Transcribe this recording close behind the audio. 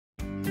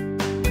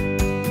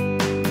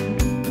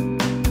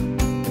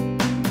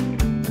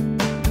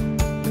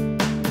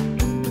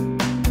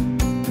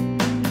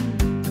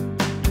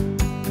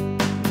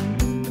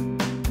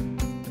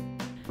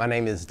My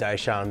name is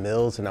Dishon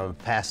Mills, and I'm a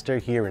pastor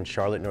here in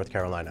Charlotte, North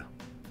Carolina.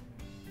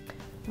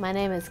 My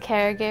name is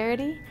Cara,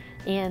 Garrity,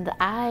 and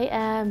I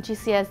am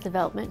GCI's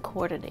Development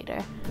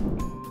Coordinator.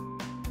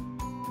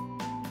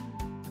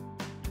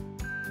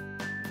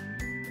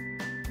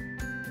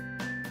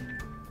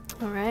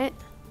 All right.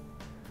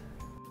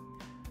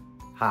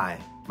 Hi,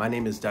 my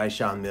name is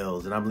Dishon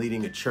Mills, and I'm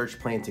leading a church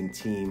planting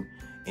team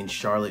in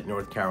Charlotte,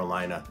 North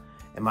Carolina,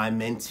 and my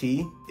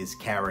mentee is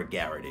Cara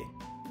Garrity.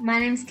 My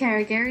name is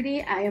Cara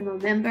Garrity. I am a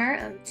member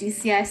of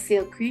GCI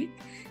Seal Creek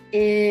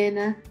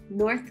in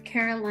North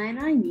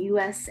Carolina,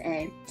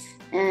 USA.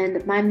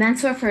 And my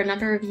mentor for a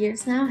number of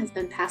years now has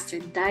been Pastor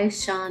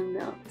Dishon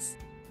Mills.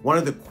 One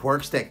of the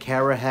quirks that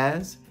Cara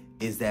has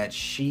is that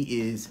she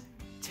is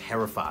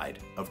terrified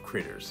of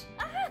critters.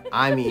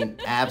 I mean,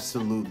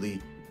 absolutely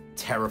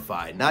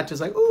terrified. Not just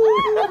like,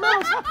 ooh,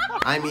 mouse.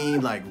 I mean,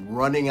 like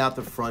running out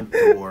the front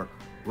door,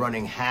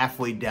 running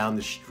halfway down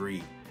the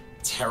street,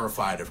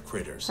 terrified of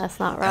critters. That's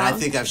not wrong. And I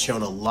think I've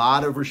shown a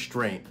lot of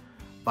restraint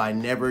by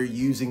never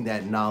using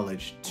that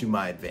knowledge to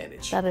my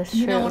advantage. That is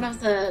true. You know, one of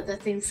the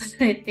things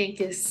that I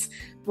think is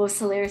most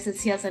hilarious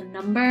is he has a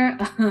number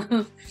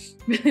of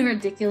really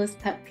ridiculous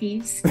pet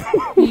peeves.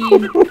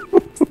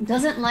 He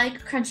doesn't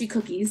like crunchy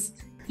cookies.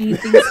 He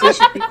thinks they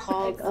should be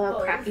called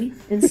crappy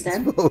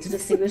instead to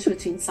distinguish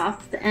between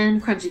soft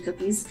and crunchy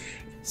cookies.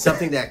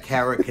 Something that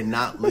Cara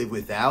cannot live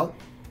without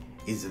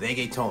is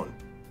reggaeton.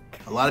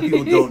 A lot of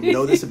people don't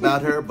know this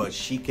about her, but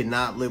she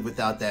cannot live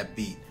without that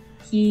beat.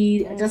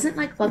 He doesn't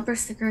like bumper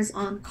stickers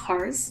on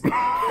cars.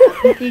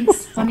 He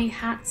thinks funny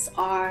hats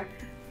are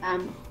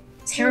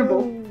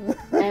terrible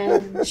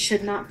and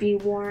should not be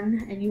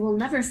worn, and you will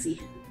never see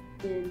him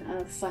in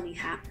a funny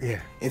hat. Yeah.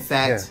 In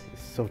fact,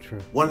 it's so true.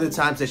 One of the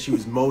times that she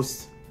was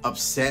most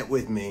upset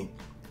with me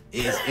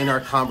is in our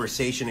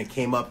conversation. It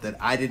came up that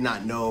I did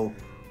not know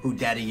who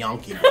Daddy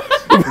Yankee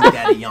was, who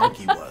Daddy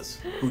Yankee was,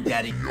 who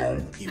Daddy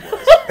Yankee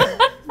was.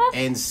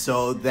 And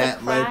so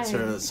that led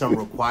to some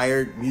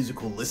required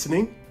musical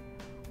listening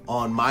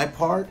on my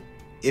part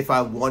if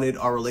I wanted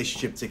our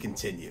relationship to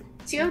continue.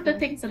 Two of the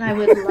things that I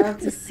would love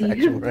to see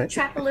him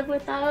try to live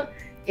without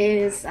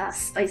is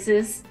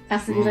spices.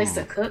 Pastor likes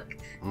to cook.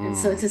 And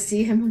so to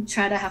see him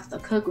try to have to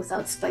cook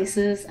without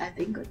spices, I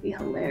think would be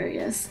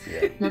hilarious.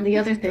 Yeah. And then the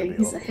other thing,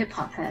 he's a hip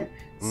hop head.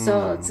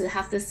 So to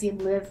have to see him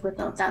live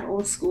without that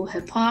old school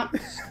hip hop,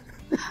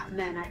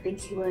 man, I think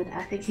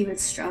he would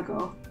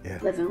struggle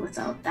living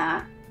without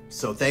that.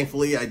 So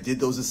thankfully I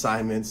did those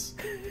assignments.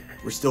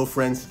 We're still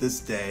friends to this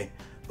day,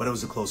 but it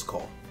was a close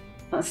call.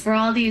 But for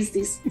all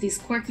these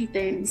quirky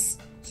things,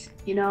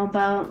 you know,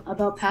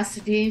 about Pastor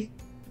D,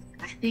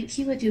 I think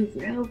he would do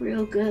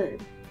real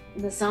good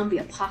in the zombie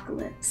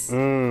apocalypse, you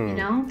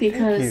know,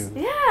 because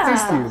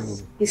first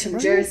off, he's from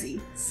Jersey.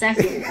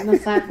 Second, in the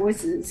Five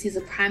Voices, he's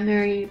a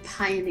primary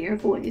pioneer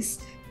voice.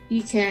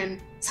 He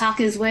can talk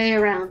his way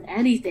around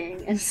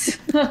anything, and so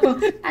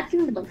I'd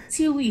give him like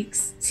 2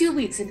 weeks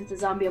into the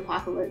zombie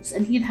apocalypse,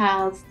 and he'd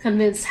have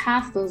convinced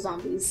half those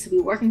zombies to be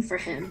working for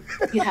him.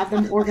 He'd have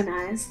them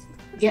organized,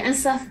 getting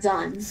stuff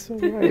done. So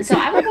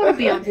I would want to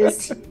be on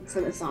his team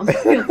for the zombie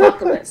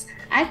apocalypse.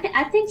 I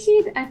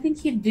think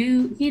he'd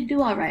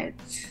do all right.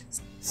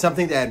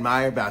 Something to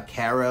admire about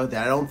Cara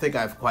that I don't think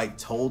I've quite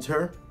told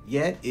her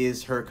yet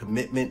is her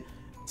commitment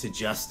to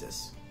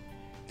justice.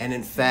 And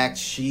in fact,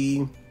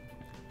 she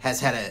has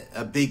had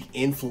a big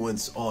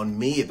influence on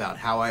me about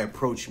how I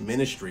approach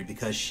ministry,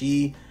 because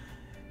she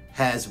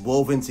has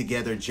woven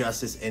together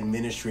justice and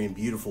ministry in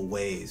beautiful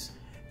ways.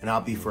 And I'll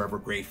be forever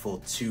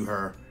grateful to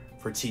her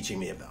for teaching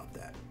me about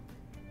that.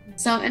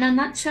 So in a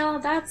nutshell,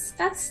 that's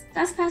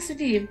Pastor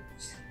D.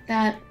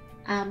 That's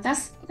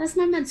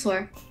my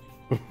mentor.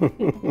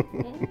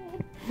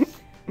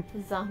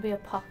 Zombie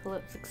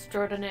apocalypse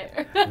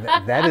extraordinaire.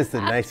 That is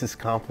the nicest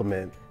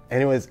compliment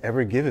anyone's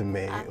ever given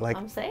me.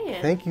 I'm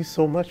saying. Thank you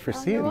so much for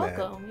seeing you're that.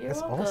 welcome. You're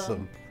That's welcome.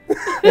 awesome.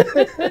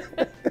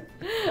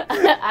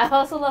 I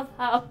also love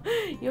how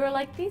you were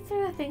like, these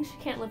are the things you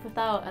can't live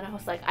without, and I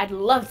was like, I'd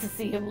love to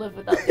see him live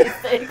without these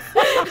things.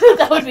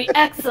 That would be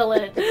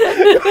excellent.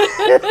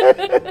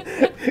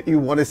 You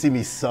want to see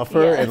me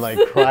suffer and like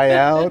cry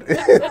out?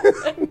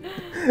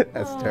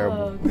 That's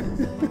terrible.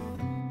 Goodness.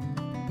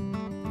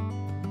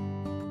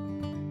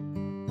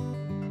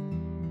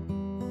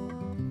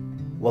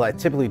 Well, I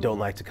typically don't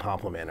like to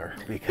compliment her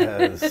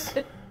because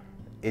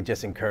it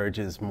just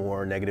encourages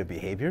more negative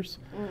behaviors.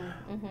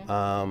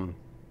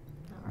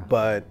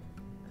 But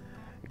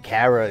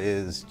Cara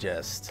is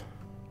just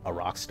a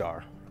rock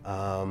star.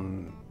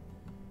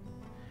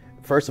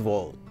 First of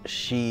all,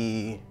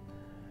 she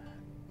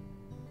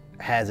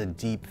has a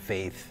deep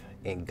faith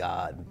in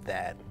God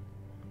that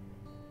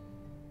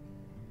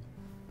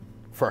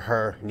for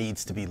her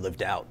needs to be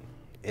lived out.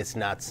 It's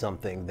not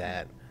something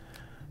that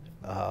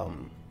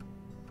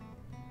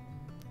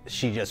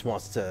she just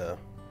wants to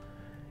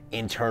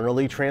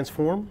internally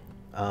transform.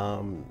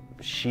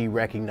 She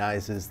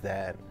recognizes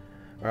that,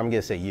 or I'm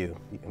gonna say you,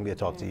 I'm gonna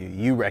talk to you,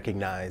 you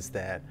recognize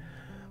that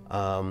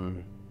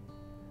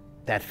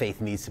that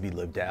faith needs to be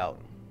lived out.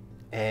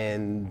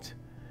 And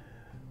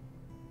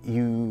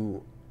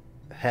you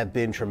have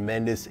been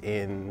tremendous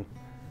in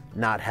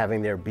not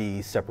having there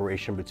be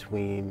separation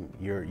between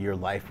your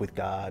life with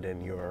God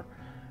and your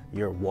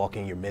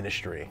walking your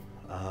ministry.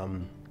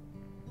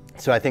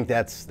 So I think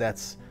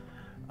that's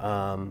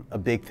a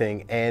big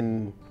thing,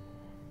 and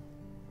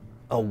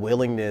a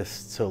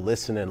willingness to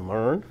listen and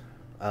learn,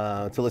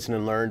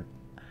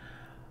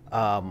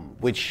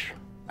 which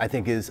I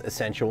think is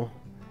essential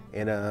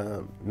in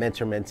a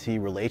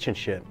mentor-mentee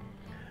relationship,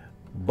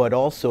 but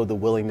also the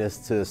willingness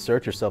to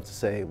search yourself to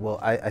say, well,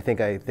 I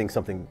think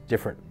something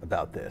different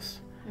about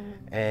this.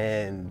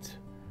 And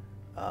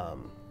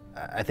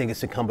I think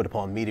it's incumbent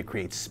upon me to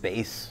create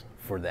space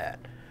for that.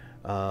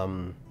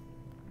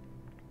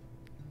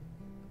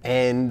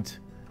 And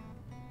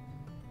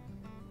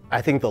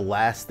I think the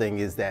last thing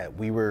is that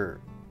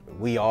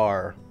we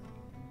are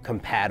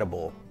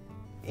compatible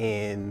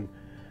in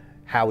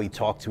how we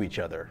talk to each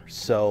other.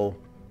 So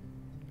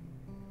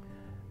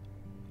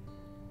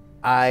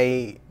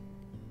I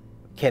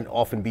can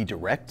often be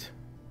direct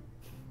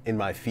in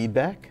my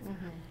feedback,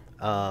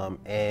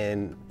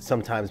 and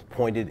sometimes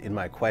pointed in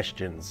my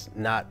questions,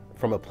 not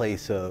from a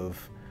place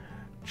of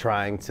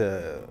trying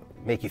to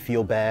make you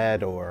feel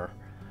bad or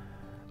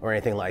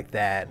anything like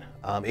that.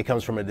 It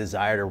comes from a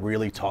desire to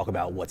really talk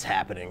about what's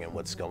happening and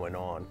what's going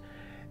on.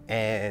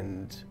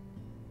 And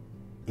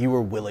you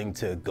were willing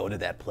to go to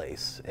that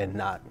place and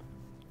not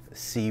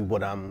see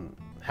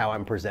how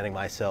I'm presenting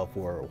myself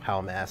or how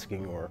I'm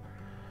asking or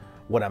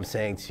what I'm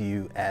saying to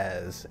you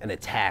as an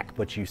attack,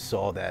 but you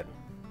saw that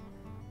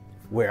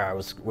where I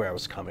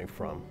was coming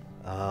from.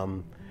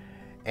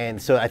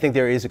 And so I think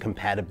there is a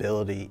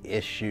compatibility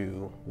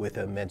issue with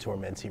a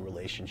mentor-mentee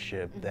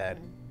relationship that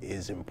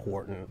is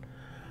important.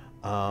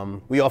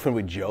 We often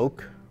would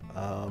joke,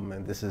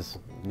 and this is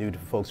new to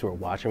folks who are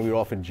watching, we would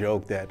often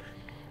joke that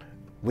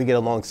we get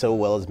along so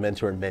well as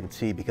mentor and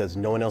mentee because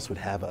no one else would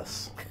have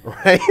us,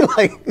 right?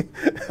 Like,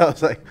 I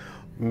was like,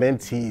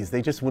 mentees,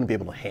 they just wouldn't be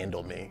able to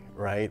handle me,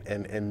 right?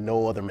 And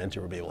no other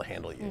mentor would be able to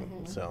handle you.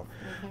 So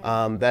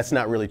that's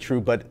not really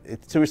true, but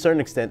to a certain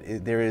extent,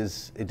 it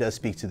does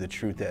speak to the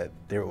truth that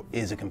there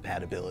is a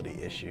compatibility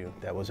issue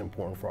that was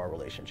important for our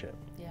relationship.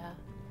 Yeah,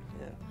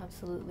 Yeah.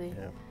 absolutely.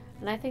 Yeah.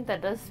 And I think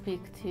that does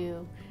speak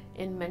to,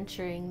 in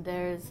mentoring,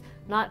 there's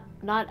not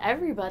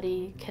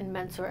everybody can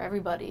mentor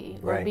everybody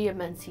or Right. be a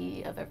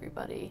mentee of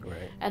everybody.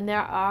 Right. And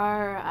there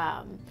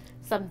are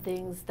some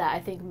things that I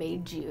think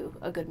made you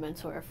a good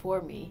mentor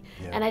for me.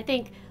 Yeah. And I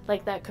think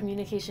like that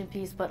communication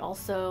piece, but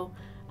also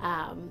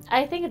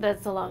I think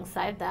that's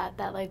alongside that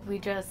like we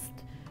just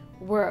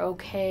were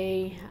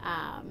okay.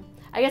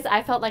 I guess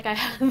I felt like I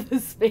had the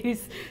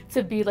space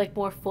to be like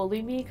more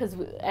fully me, because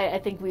I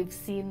think we've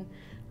seen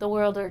the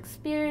world or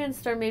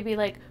experienced, or maybe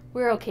like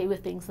we're okay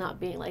with things not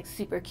being like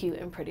super cute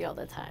and pretty all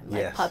the time,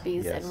 like Yes,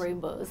 puppies yes. and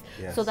rainbows.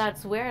 Yes. So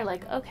that's where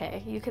like,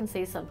 okay, you can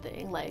say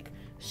something like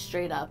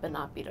straight up and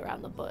not beat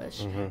around the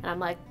bush. And I'm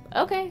like,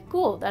 okay,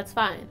 cool, that's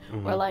fine.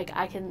 Or like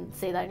I can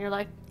say that and you're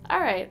like, all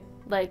right,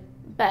 like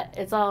bet,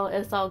 it's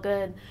all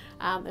good.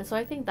 And so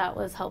I think that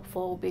was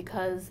helpful,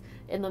 because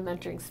in the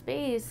mentoring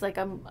space, like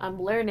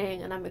I'm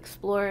learning and I'm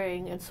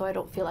exploring, and so I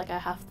don't feel like I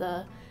have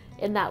to,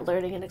 in that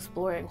learning and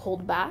exploring,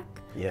 hold back,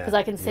 because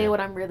I can say what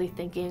I'm really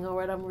thinking or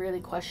what I'm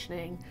really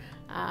questioning.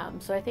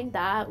 So I think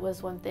that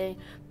was one thing.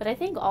 But I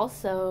think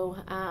also,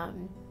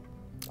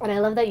 and I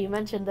love that you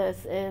mentioned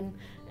this in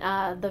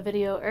the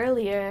video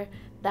earlier,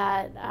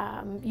 that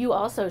you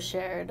also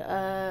shared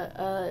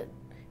a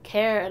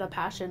care and a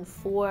passion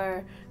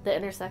for the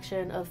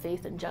intersection of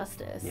faith and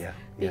justice. Yeah.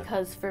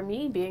 Because for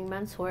me, being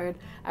mentored,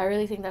 I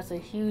really think that's a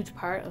huge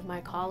part of my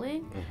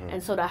calling.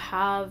 And so to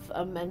have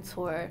a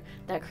mentor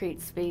that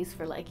creates space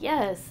for like,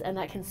 yes, and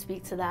that can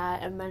speak to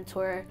that and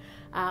mentor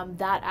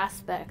that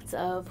aspect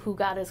of who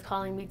God is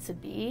calling me to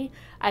be,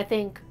 I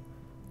think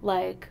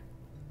like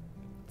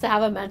to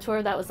have a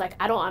mentor that was like,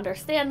 I don't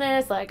understand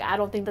this, like I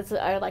don't think that's,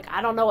 or like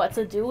I don't know what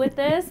to do with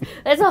this.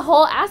 There's a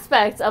whole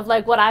aspect of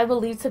like what I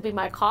believe to be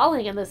my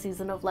calling in the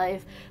season of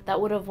life that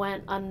would have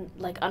went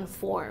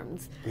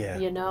unformed. Yeah,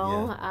 You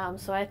know. yeah.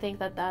 So I think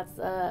that that's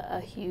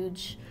a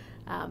huge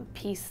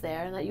piece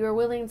there, and that you were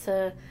willing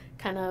to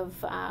kind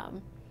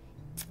of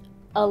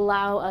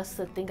allow us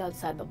to think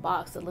outside the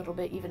box a little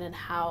bit, even in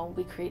how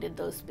we created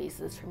those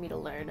spaces for me to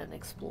learn and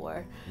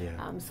explore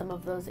some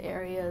of those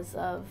areas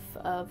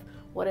of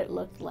what it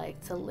looked like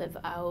to live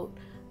out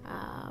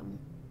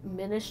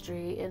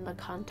ministry in the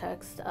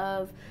context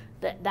of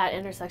that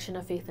intersection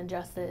of faith and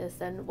justice,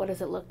 and what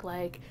does it look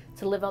like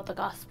to live out the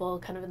gospel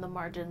kind of in the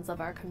margins of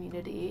our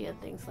community and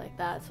things like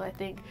that. So I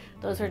think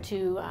those are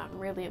two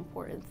really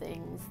important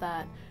things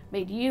that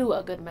made you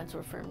a good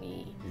mentor for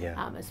me,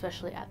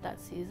 especially at that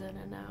season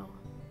and now.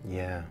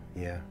 Yeah.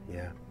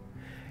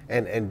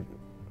 And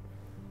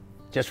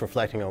just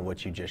reflecting on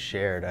what you just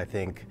shared, I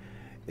think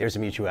there's a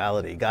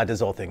mutuality. God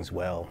does all things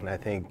well, and I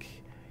think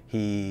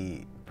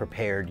He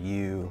prepared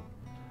you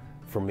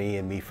for me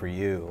and me for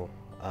you.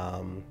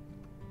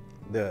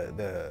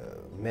 The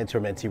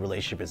mentor-mentee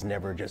relationship is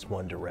never just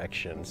one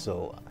direction,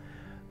 so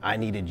I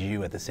needed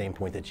you at the same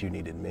point that you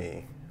needed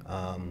me.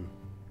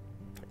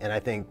 And I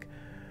think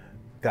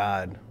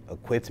God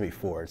equipped me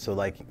for it. So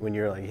like when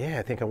you're like, yeah,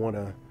 I think I want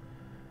to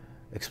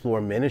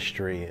explore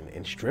ministry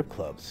in strip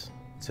clubs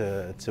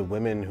to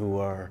women who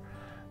are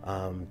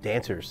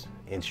dancers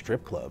in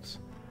strip clubs.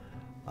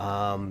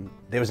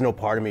 There was no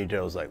part of me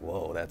that was like,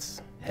 whoa,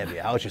 that's heavy.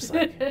 I was just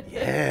like,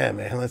 yeah,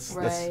 man,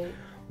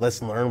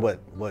 let's learn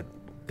what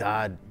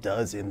God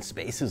does in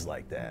spaces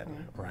like that,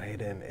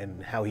 right?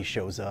 And how he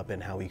shows up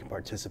and how we can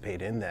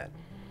participate in that.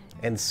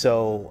 And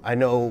so I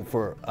know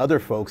for other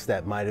folks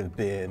that might have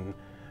been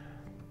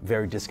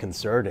very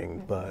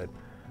disconcerting, but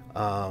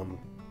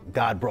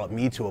God brought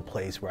me to a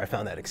place where I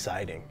found that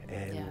exciting.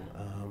 And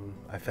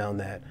I found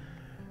that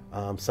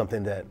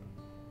something that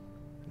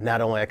not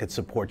only I could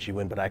support you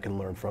in, but I can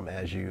learn from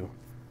as you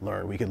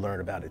learn. We could learn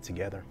about it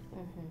together.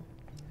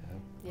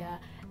 Yeah.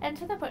 And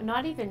to that point,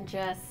 not even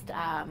just,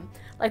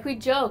 like we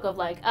joke of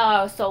like, oh,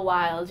 I was so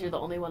wild, you're the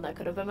only one that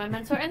could have been my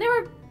mentor. And there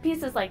were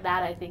pieces like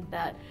that, I think,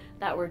 that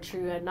were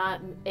true. And not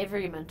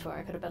every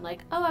mentor could have been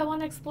like, oh, I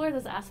want to explore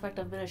this aspect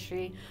of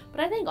ministry. But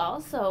I think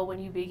also when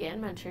you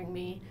began mentoring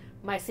me,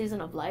 my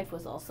season of life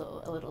was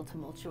also a little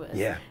tumultuous.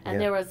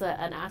 And there was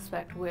an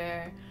aspect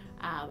where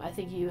I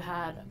think you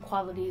had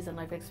qualities and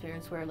life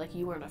experience where like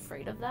you weren't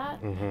afraid of that.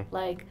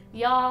 Like,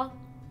 y'all,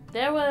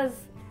 there was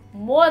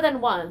more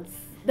than once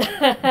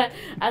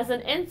as an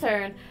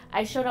intern,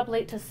 I showed up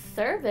late to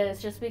service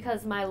just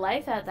because my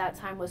life at that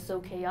time was so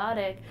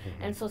chaotic.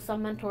 And so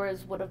some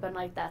mentors would have been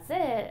like, that's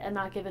it, and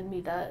not given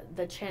me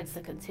the chance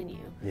to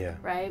continue.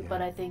 Right?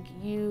 But I think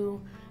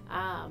you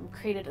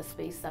created a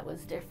space that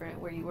was different,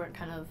 where you weren't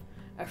kind of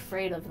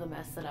afraid of the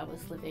mess that I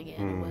was living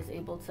in, and was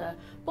able to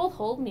both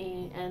hold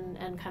me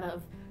and kind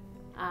of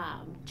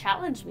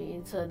challenge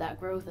me to that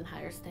growth and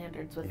higher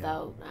standards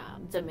without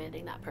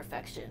demanding that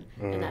perfection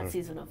in that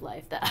season of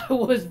life that I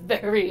was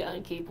very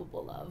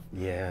incapable of.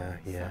 So,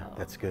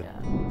 that's good.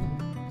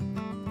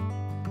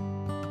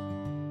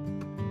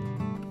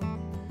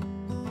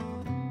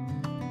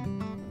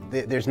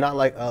 There's not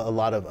like a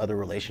lot of other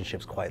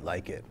relationships quite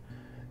like it.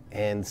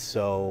 And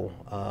so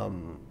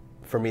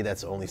for me,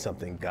 that's only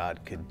something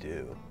God could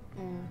do.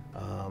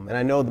 And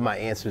I know that my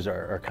answers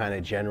are kind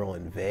of general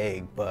and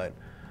vague, but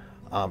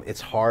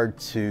it's hard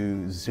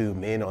to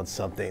zoom in on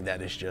something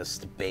that is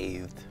just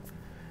bathed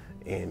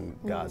in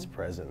God's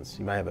presence.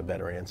 You might have a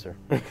better answer.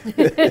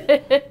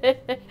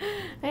 It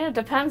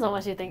depends on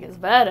what you think is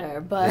better,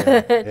 but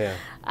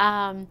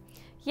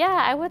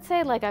I would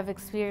say like I've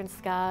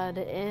experienced God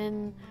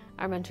in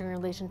our mentoring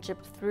relationship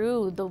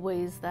through the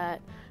ways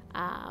that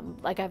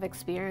like I've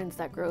experienced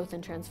that growth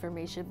and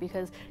transformation,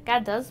 because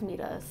God does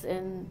meet us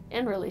in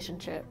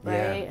relationship,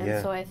 right?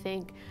 And so I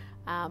think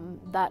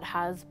that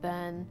has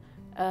been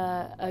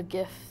a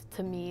gift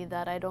to me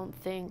that I don't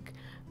think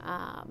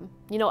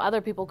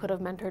other people could have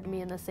mentored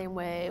me in the same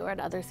way, or at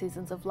other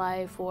seasons of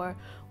life or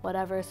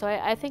whatever. So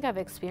I think I've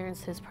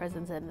experienced his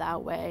presence in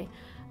that way.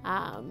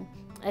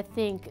 I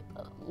think,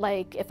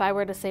 like, if I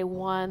were to say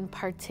one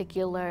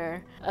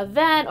particular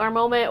event or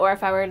moment, or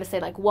if I were to say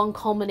like one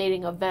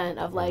culminating event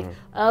of like,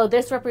 oh,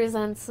 this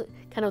represents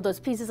kind of those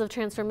pieces of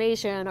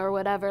transformation or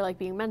whatever, like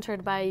being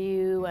mentored by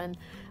you and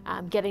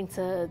getting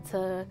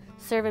to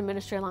serve in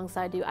ministry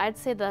alongside you, I'd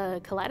say the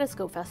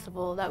Kaleidoscope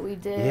Festival that we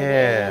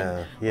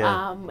did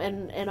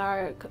in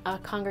our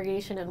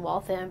congregation in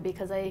Waltham,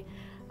 because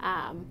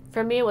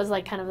for me, it was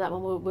like kind of that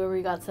moment where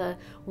we got to,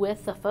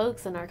 with the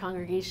folks in our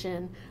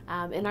congregation,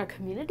 in our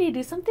community,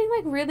 do something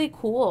like really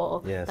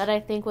cool that I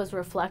think was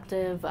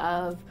reflective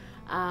of,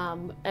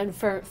 and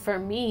for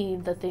me,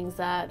 the things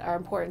that are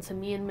important to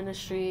me in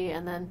ministry,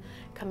 and then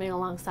coming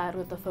alongside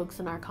with the folks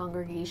in our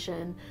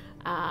congregation,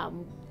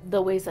 the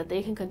ways that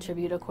they can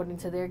contribute according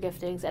to their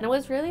giftings. And it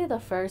was really the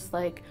first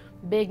like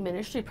big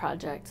ministry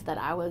project that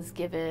I was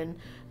given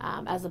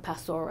as a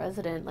pastoral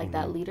resident, like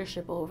that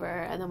leadership over.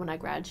 And then when I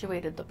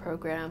graduated the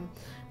program,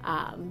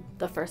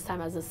 the first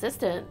time as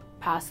assistant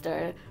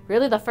pastor,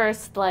 really the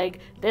first, like,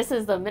 this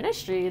is the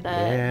ministry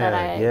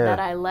that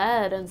I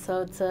led. And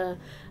so to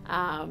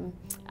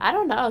I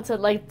don't know, to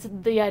like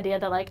the idea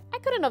that like I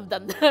couldn't have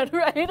done that,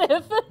 right?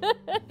 If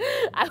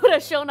I would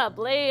have shown up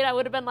late, I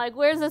would have been like,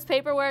 where's this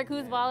paperwork,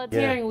 who's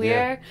volunteering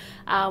without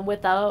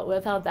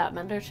that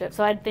mentorship.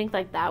 So I'd think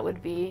like that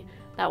would be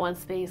that one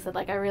space that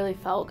like I really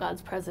felt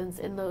God's presence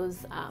in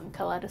those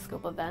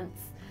Kaleidoscope events,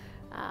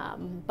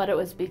 but it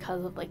was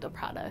because of like the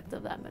product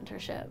of that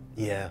mentorship.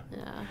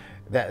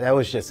 That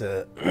was just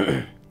a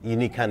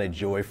unique kind of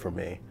joy for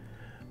me,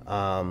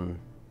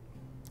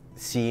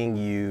 seeing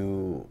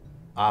you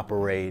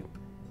operate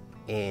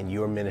in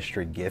your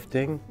ministry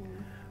gifting,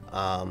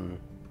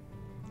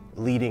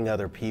 leading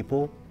other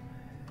people,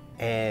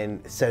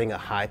 and setting a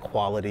high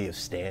quality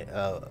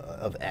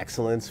of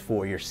excellence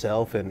for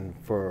yourself and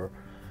for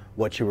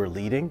what you were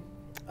leading,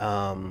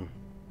 and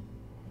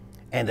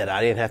that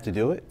I didn't have to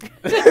do it.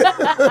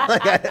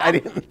 Like I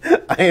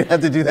didn't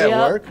have to do that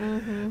work.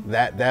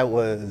 That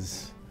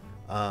was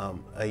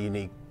a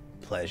unique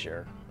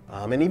pleasure.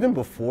 And even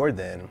before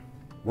then,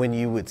 when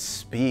you would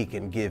speak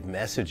and give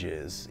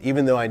messages,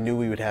 even though I knew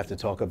we would have to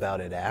talk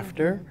about it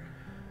after,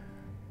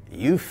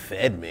 you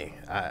fed me.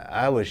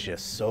 I was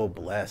just so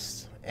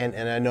blessed. And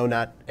I know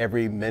not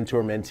every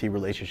mentor-mentee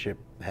relationship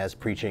has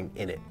preaching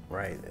in it,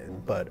 right?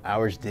 But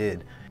ours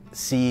did.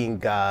 Seeing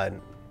God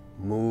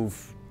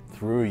move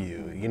through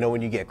you. You know,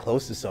 when you get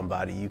close to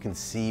somebody, you can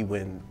see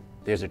when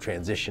there's a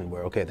transition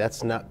where, okay,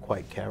 that's not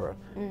quite Cara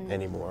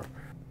anymore.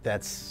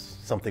 That's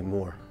something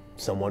more,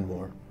 someone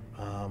more.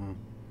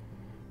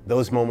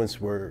 Those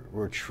moments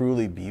were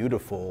truly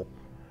beautiful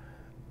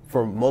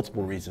for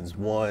multiple reasons.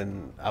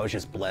 One, I was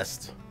just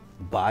blessed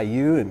by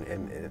you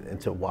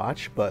and to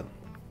watch, but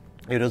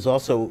it was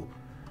also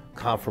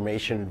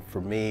confirmation for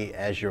me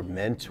as your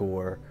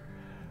mentor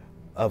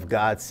of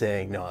God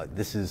saying, no,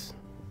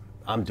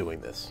 I'm doing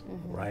this,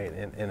 right?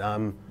 And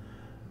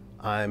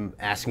I'm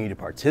asking you to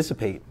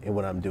participate in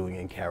what I'm doing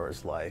in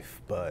Cara's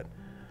life, but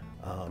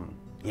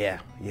yeah,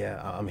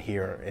 I'm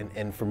here.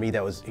 And for me,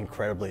 that was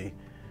incredibly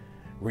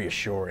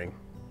reassuring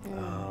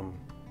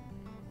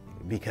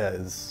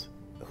because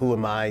who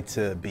am I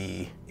to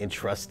be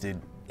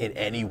entrusted in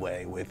any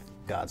way with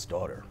God's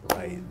daughter,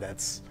 right?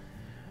 That's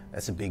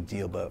a big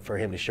deal, but for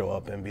him to show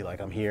up and be like,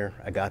 I'm here,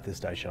 I got this,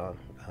 Dishon.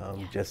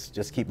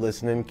 Just keep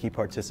listening, keep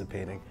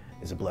participating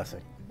is a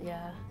blessing.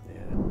 Yeah.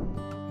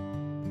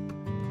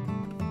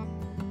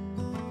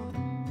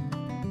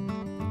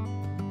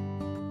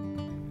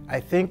 I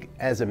think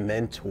as a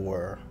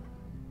mentor,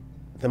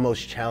 the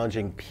most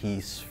challenging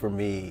piece for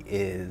me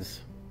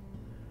is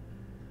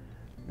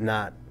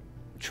not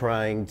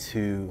trying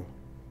to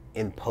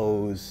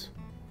impose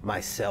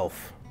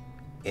myself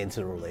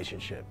into the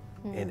relationship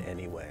in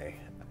any way.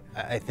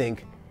 I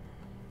think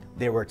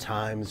there were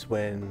times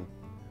when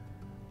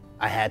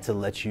I had to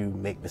let you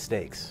make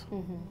mistakes,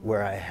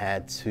 where I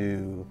had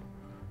to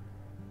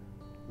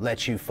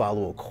let you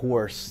follow a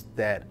course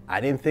that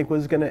I didn't think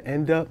was going to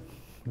end up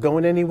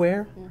going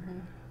anywhere.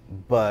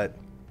 But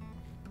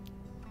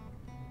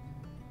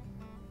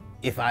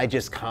if I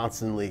just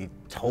constantly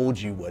told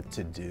you what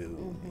to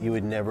do, you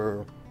would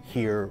never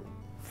hear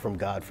from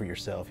God for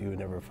yourself. You would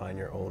never find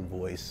your own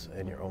voice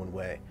and your own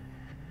way.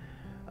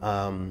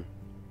 And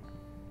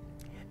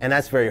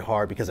that's very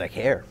hard because I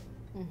care,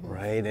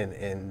 right?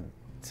 And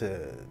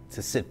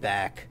to sit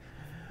back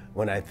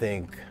when I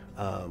think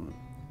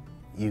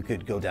you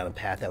could go down a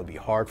path that would be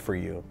hard for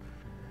you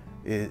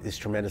is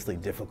tremendously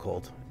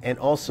difficult. And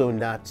also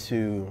not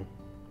to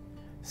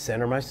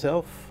center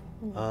myself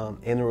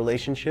in a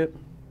relationship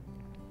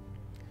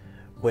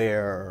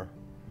where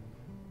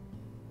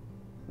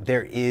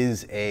there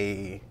is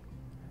a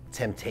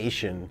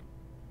temptation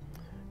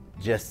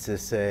just to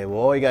say, well,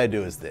 all you gotta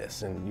do is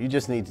this, and you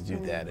just need to do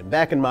that. And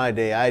back in my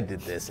day, I did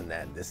this and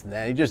that, and this and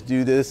that. You just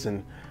do this,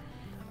 and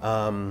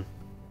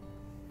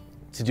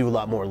to do a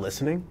lot more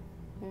listening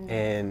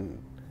and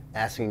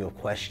asking of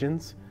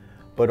questions,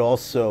 but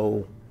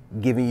also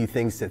giving you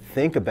things to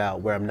think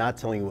about where I'm not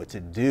telling you what to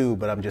do,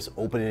 but I'm just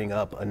opening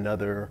up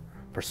another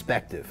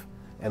perspective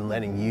and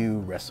letting you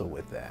wrestle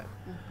with that.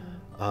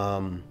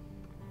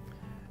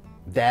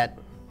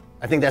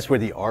 I think that's where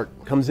the art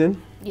comes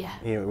in. Yeah.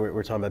 You know,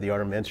 we're talking about the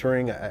art of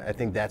mentoring. I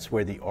think that's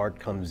where the art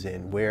comes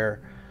in,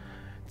 where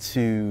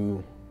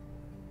to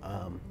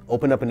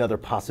open up another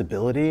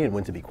possibility and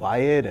when to be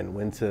quiet and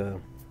when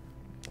to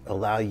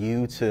allow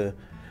you to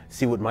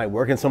see what might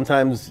work. And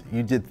sometimes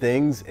you did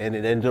things and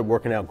it ended up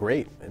working out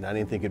great and I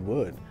didn't think it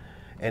would.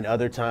 And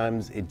other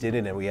times it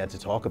didn't and we had to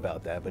talk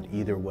about that. But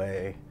either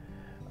way,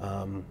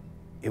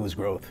 it was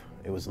growth,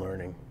 it was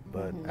learning.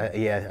 But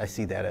I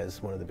see that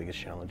as one of the biggest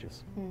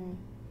challenges.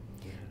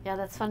 Yeah,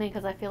 that's funny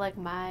because I feel like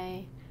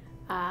my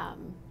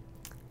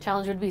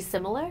challenge would be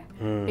similar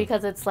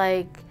because it's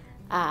like,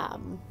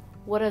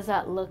 what does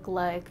that look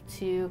like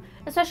to,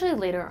 especially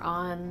later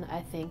on,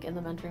 I think, in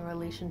the mentoring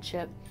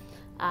relationship,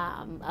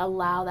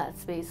 allow that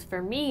space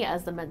for me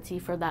as the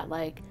mentee for that,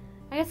 like,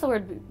 I guess the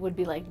word would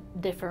be like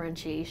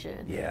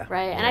differentiation. Yeah.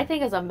 Right? Yeah. And I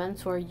think as a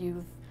mentor,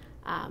 you've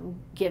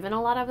given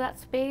a lot of that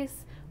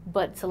space,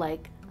 but to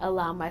like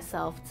allow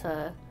myself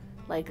to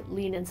like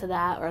lean into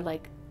that or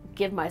like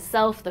give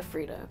myself the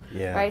freedom,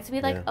 right? To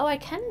be like, oh, I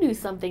can do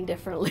something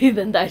differently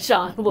than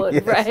Dishon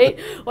would, right?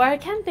 Or I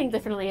can think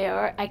differently,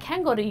 or I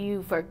can go to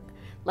you for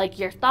like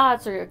your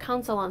thoughts or your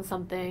counsel on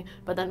something,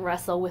 but then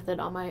wrestle with it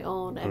on my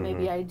own. And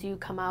maybe I do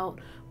come out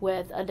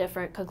with a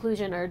different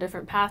conclusion or a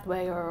different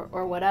pathway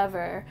or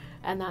whatever,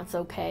 and that's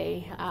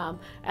okay.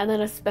 And then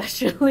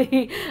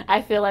especially,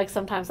 I feel like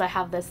sometimes I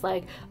have this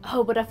like,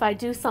 oh, but if I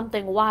do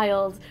something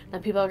wild,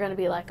 then people are going to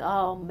be like,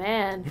 oh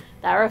man,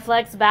 that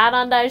reflects bad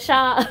on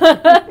Dishon.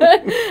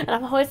 And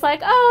I'm always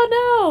like,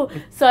 oh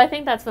no. So I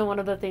think that's been one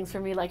of the things for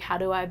me, like, how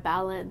do I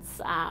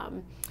balance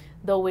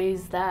the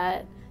ways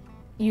that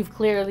you've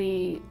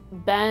clearly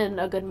been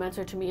a good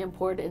mentor to me and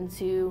poured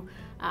into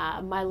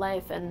my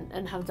life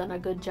and have done a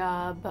good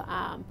job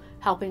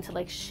helping to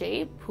like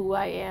shape who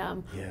I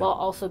am, while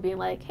also being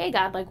like, hey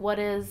God, like what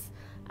is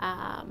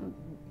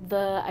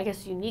the, I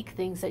guess, unique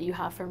things that you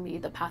have for me,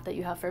 the path that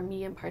you have for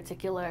me in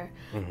particular,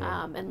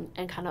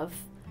 and kind of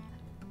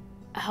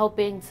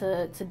helping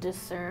to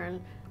discern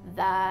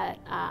that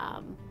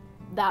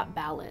that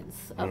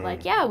balance of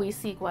like, yeah, we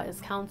seek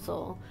wise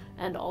counsel,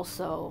 and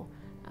also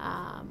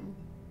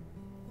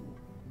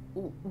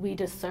we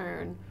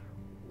discern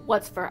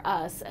what's for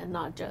us and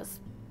not just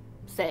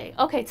say,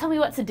 okay, tell me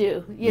what to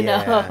do, you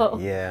know?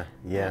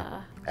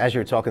 Yeah. As you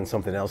were talking,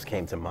 something else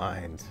came to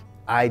mind.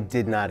 I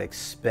did not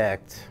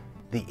expect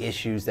the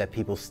issues that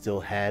people still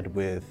had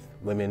with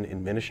women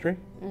in ministry.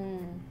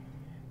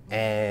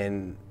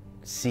 And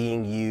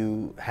seeing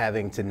you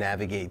having to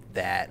navigate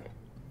that,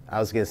 I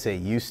was gonna say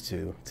used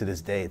to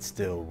this day, it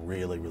still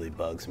really, really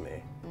bugs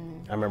me.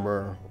 I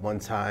remember one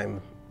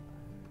time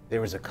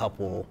there was a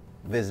couple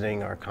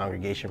visiting our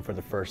congregation for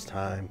the first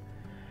time.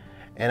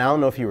 And I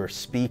don't know if you were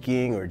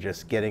speaking or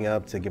just getting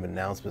up to give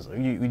announcements.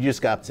 You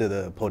just got up to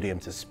the podium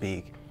to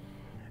speak.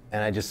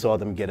 And I just saw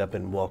them get up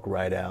and walk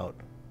right out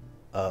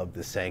of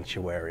the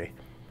sanctuary.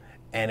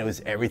 And it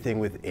was everything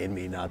within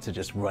me not to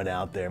just run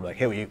out there and be like,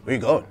 hey, where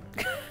you going?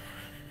 You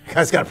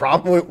guys got a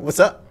problem? What's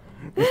up?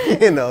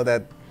 You know,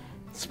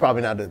 that's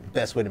probably not the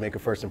best way to make a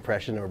first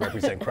impression or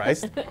represent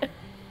Christ.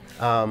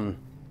 But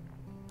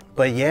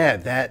yeah,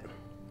 that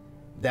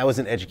was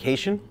an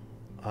education.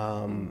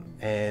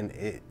 And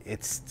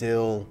it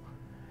still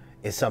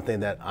is something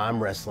that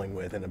I'm wrestling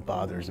with, and it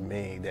bothers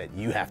me that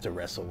you have to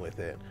wrestle with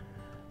it.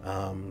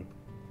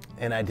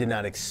 And I did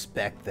not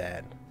expect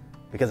that,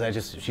 because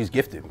she's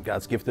gifted.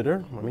 God's gifted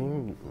her. I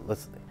mean,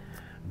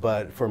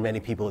 but for many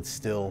people, it's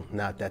still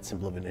not that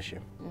simple of an issue.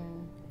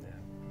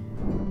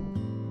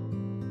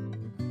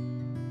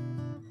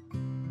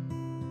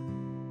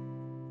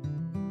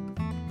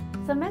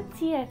 So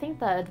mentee, I think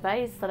the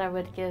advice that I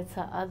would give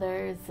to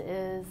others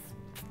is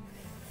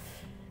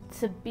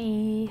to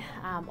be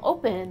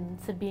open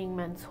to being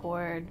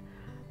mentored,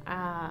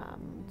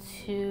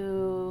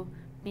 to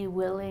be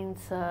willing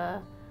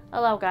to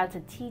allow God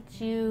to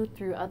teach you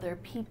through other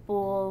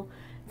people,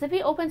 to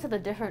be open to the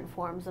different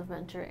forms of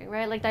mentoring,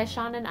 right? Like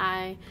Dishon and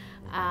I,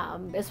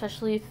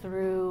 especially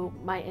through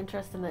my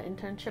interest in the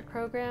internship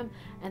program,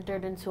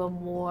 entered into a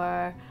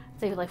more,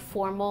 say, like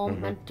formal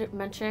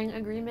mentoring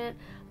agreement.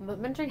 But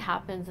mentoring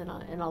happens in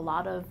a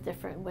lot of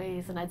different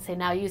ways. And I'd say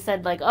now, you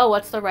said like, oh,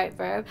 what's the right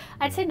verb?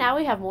 I'd say now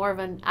we have more of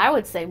an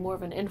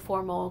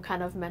informal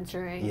kind of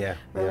mentoring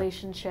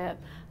relationship.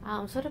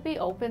 So to be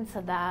open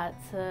to that,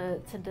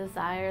 to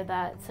desire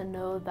that, to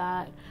know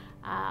that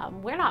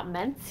we're not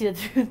meant to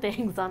do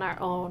things on our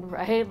own,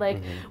 right?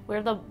 Like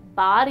we're the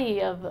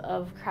body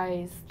of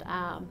Christ.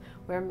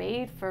 We're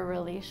made for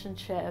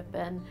relationship,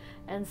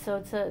 and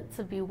so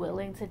to be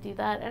willing to do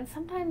that, and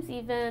sometimes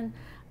even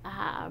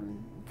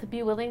to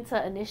be willing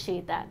to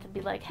initiate that, to be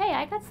like, hey,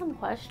 I got some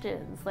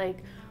questions.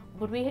 Like,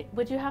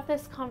 would you have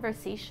this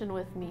conversation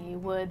with me?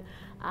 Would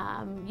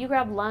you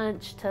grab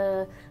lunch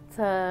to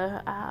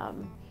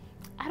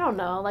I don't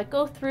know, like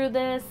go through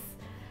this,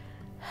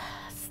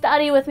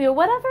 study with me, or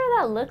whatever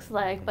that looks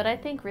like. But I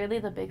think really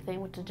the big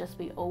thing would to just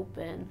be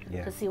open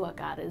to see what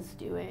God is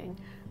doing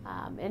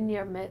in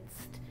your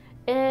midst,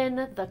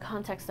 in the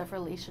context of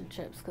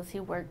relationships, because He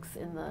works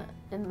in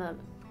the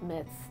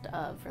midst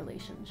of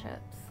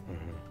relationships.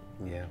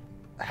 Yeah.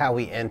 How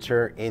we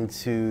enter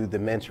into the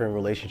mentoring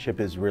relationship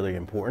is really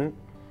important.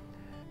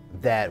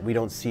 That we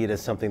don't see it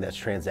as something that's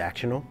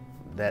transactional.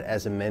 That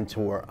as a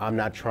mentor, I'm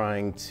not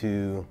trying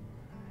to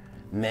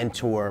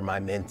mentor my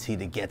mentee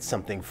to get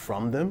something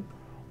from them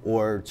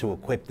or to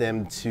equip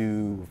them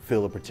to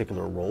fill a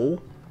particular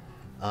role.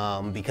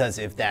 Because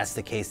if that's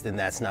the case, then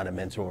that's not a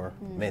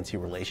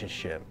mentor-mentee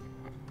relationship.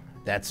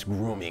 That's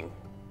grooming.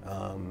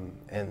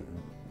 And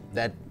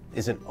that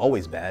isn't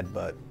always bad,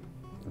 but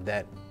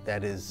that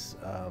is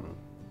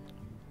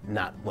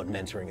not what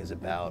mentoring is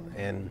about.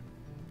 And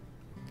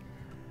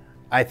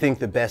I think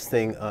the best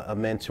thing a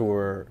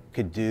mentor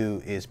could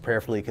do is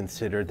prayerfully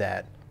consider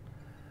that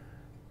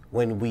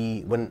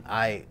when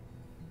I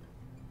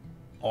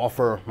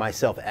offer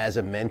myself as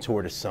a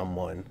mentor to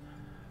someone,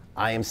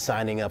 I am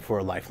signing up for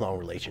a lifelong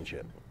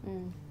relationship,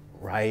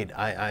 right?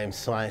 I am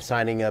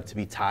signing up to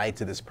be tied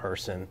to this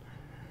person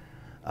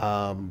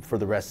for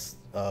the rest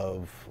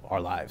of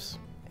our lives.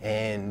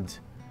 And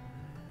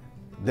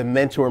the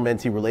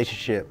mentor-mentee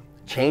relationship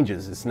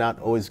changes. It's not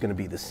always going to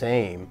be the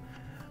same,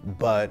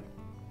 but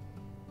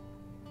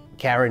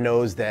Cara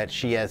knows that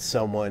she has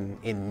someone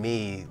in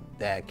me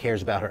that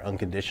cares about her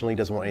unconditionally,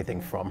 doesn't want anything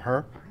from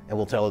her, and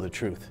will tell her the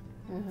truth.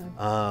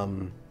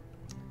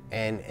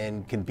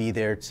 And can be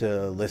there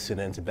to listen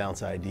and to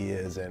bounce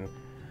ideas. And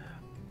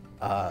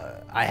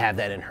I have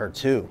that in her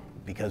too,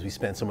 because we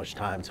spend so much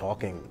time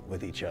talking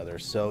with each other.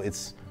 So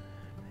that's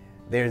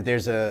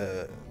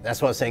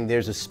what I was saying,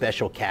 there's a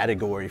special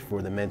category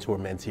for the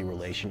mentor-mentee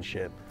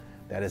relationship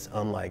that is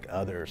unlike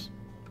others.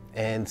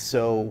 And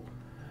so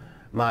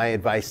my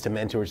advice to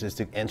mentors is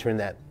to enter in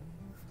that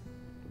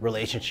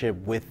relationship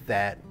with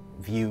that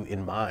view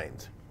in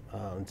mind,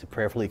 to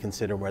prayerfully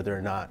consider whether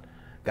or not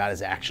God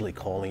is actually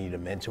calling you to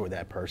mentor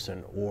that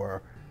person,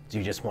 or do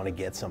you just want to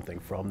get something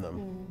from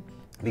them?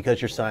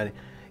 Because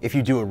if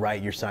you do it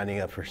right, you're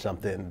signing up for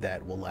something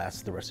that will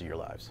last the rest of your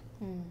lives.